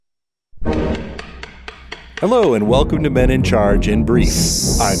Hello and welcome to Men in Charge in Brief.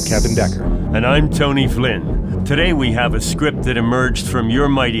 I'm Kevin Decker. And I'm Tony Flynn. Today we have a script that emerged from your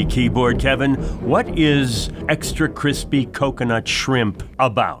mighty keyboard, Kevin. What is Extra Crispy Coconut Shrimp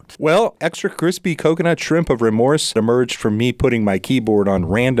about? Well, Extra Crispy Coconut Shrimp of Remorse emerged from me putting my keyboard on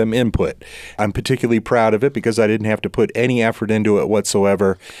random input. I'm particularly proud of it because I didn't have to put any effort into it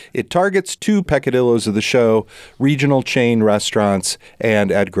whatsoever. It targets two peccadillos of the show, regional chain restaurants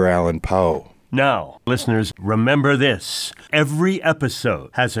and Edgar Allan Poe. Now, listeners, remember this. Every episode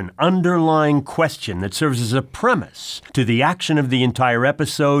has an underlying question that serves as a premise to the action of the entire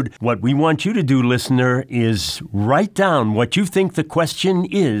episode. What we want you to do, listener, is write down what you think the question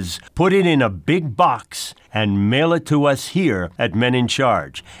is, put it in a big box, and mail it to us here at Men in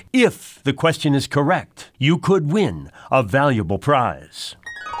Charge. If the question is correct, you could win a valuable prize.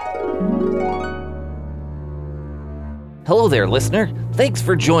 Hello there, listener. Thanks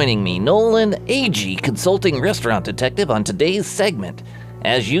for joining me, Nolan A.G., consulting restaurant detective, on today's segment.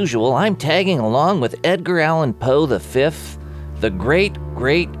 As usual, I'm tagging along with Edgar Allan Poe V, the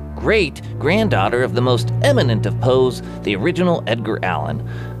great-great-great-granddaughter of the most eminent of Poes, the original Edgar Allan.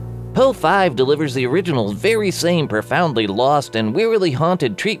 Poe V delivers the original's very same profoundly lost and wearily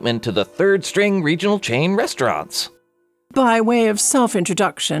haunted treatment to the third-string regional chain restaurants. By way of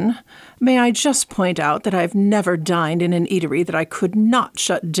self-introduction, may I just point out that I've never dined in an eatery that I could not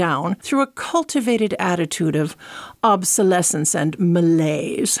shut down through a cultivated attitude of obsolescence and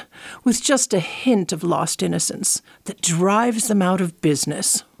malaise, with just a hint of lost innocence that drives them out of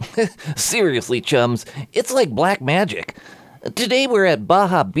business. Seriously, chums, it's like black magic. Today we're at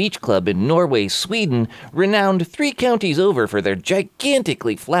Baja Beach Club in Norway, Sweden, renowned 3 counties over for their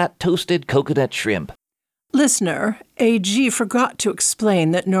gigantically flat toasted coconut shrimp. Listener, AG forgot to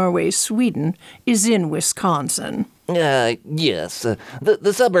explain that Norway, Sweden is in Wisconsin. Yes.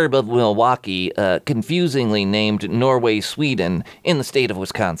 The suburb of Milwaukee, confusingly named Norway, Sweden, in the state of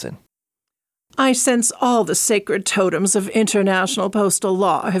Wisconsin. I sense all the sacred totems of international postal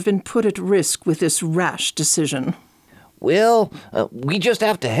law have been put at risk with this rash decision. Well, we just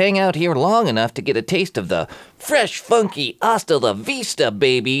have to hang out here long enough to get a taste of the fresh, funky, hasta la vista,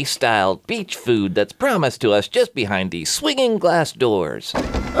 baby style beach food that's promised to us just behind these swinging glass doors.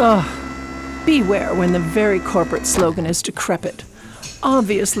 Beware when the very corporate slogan is decrepit.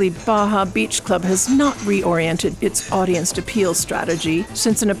 Obviously, Baja Beach Club has not reoriented its audience appeal strategy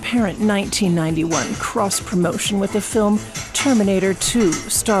since an apparent 1991 cross-promotion with the film Terminator 2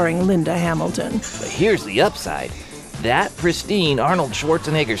 starring Linda Hamilton. But here's the upside. That pristine Arnold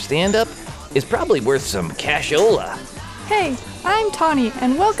Schwarzenegger stand-up is probably worth some cashola. Hey, I'm Tawny,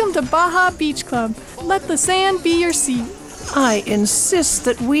 and welcome to Baja Beach Club. Let the sand be your seat. I insist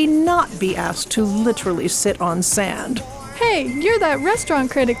that we not be asked to literally sit on sand. Hey, you're that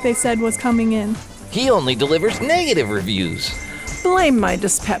restaurant critic they said was coming in. He only delivers negative reviews. Blame my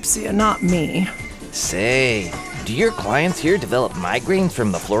dyspepsia, not me. Say, do your clients here develop migraines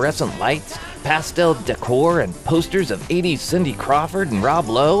from the fluorescent lights, pastel decor, and posters of 80s Cindy Crawford and Rob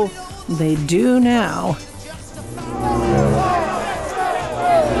Lowe? They do now.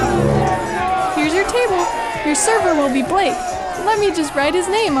 Here's your table. Your server will be Blake. Let me just write his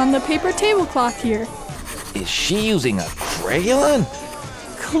name on the paper tablecloth here. Is she using a crayon?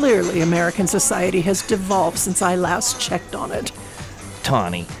 Clearly, American society has devolved since I last checked on it.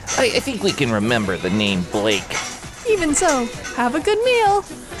 Tawny, I think we can remember the name Blake. Even so, have a good meal.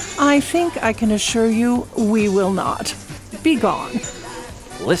 I think I can assure you we will not. Be gone.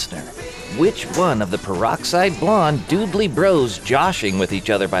 Listener, which one of the peroxide blonde doodly bros joshing with each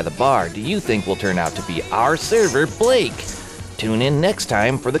other by the bar do you think will turn out to be our server, Blake? Tune in next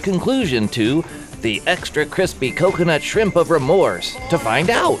time for the conclusion to the Extra Crispy Coconut Shrimp of Remorse to find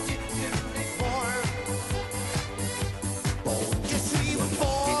out.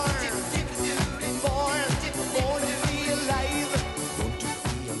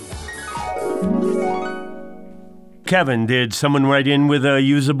 Kevin, did someone write in with a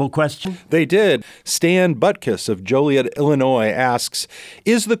usable question? They did. Stan Butkus of Joliet, Illinois asks,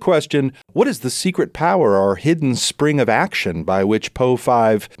 is the question, what is the secret power or hidden spring of action by which Poe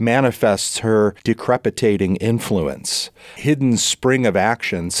V manifests her decrepitating influence? Hidden spring of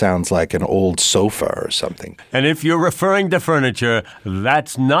action sounds like an old sofa or something. And if you're referring to furniture,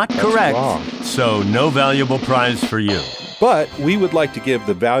 that's not correct. Wrong. So no valuable prize for you. But we would like to give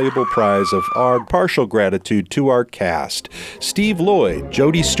the valuable prize of our partial gratitude to our cast, Steve Lloyd,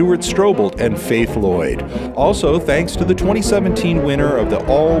 Jody Stewart-Strobel, and Faith Lloyd. Also, thanks to the 2017 winner of the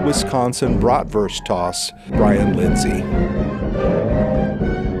All-Wisconsin Bratwurst Toss, Brian Lindsay.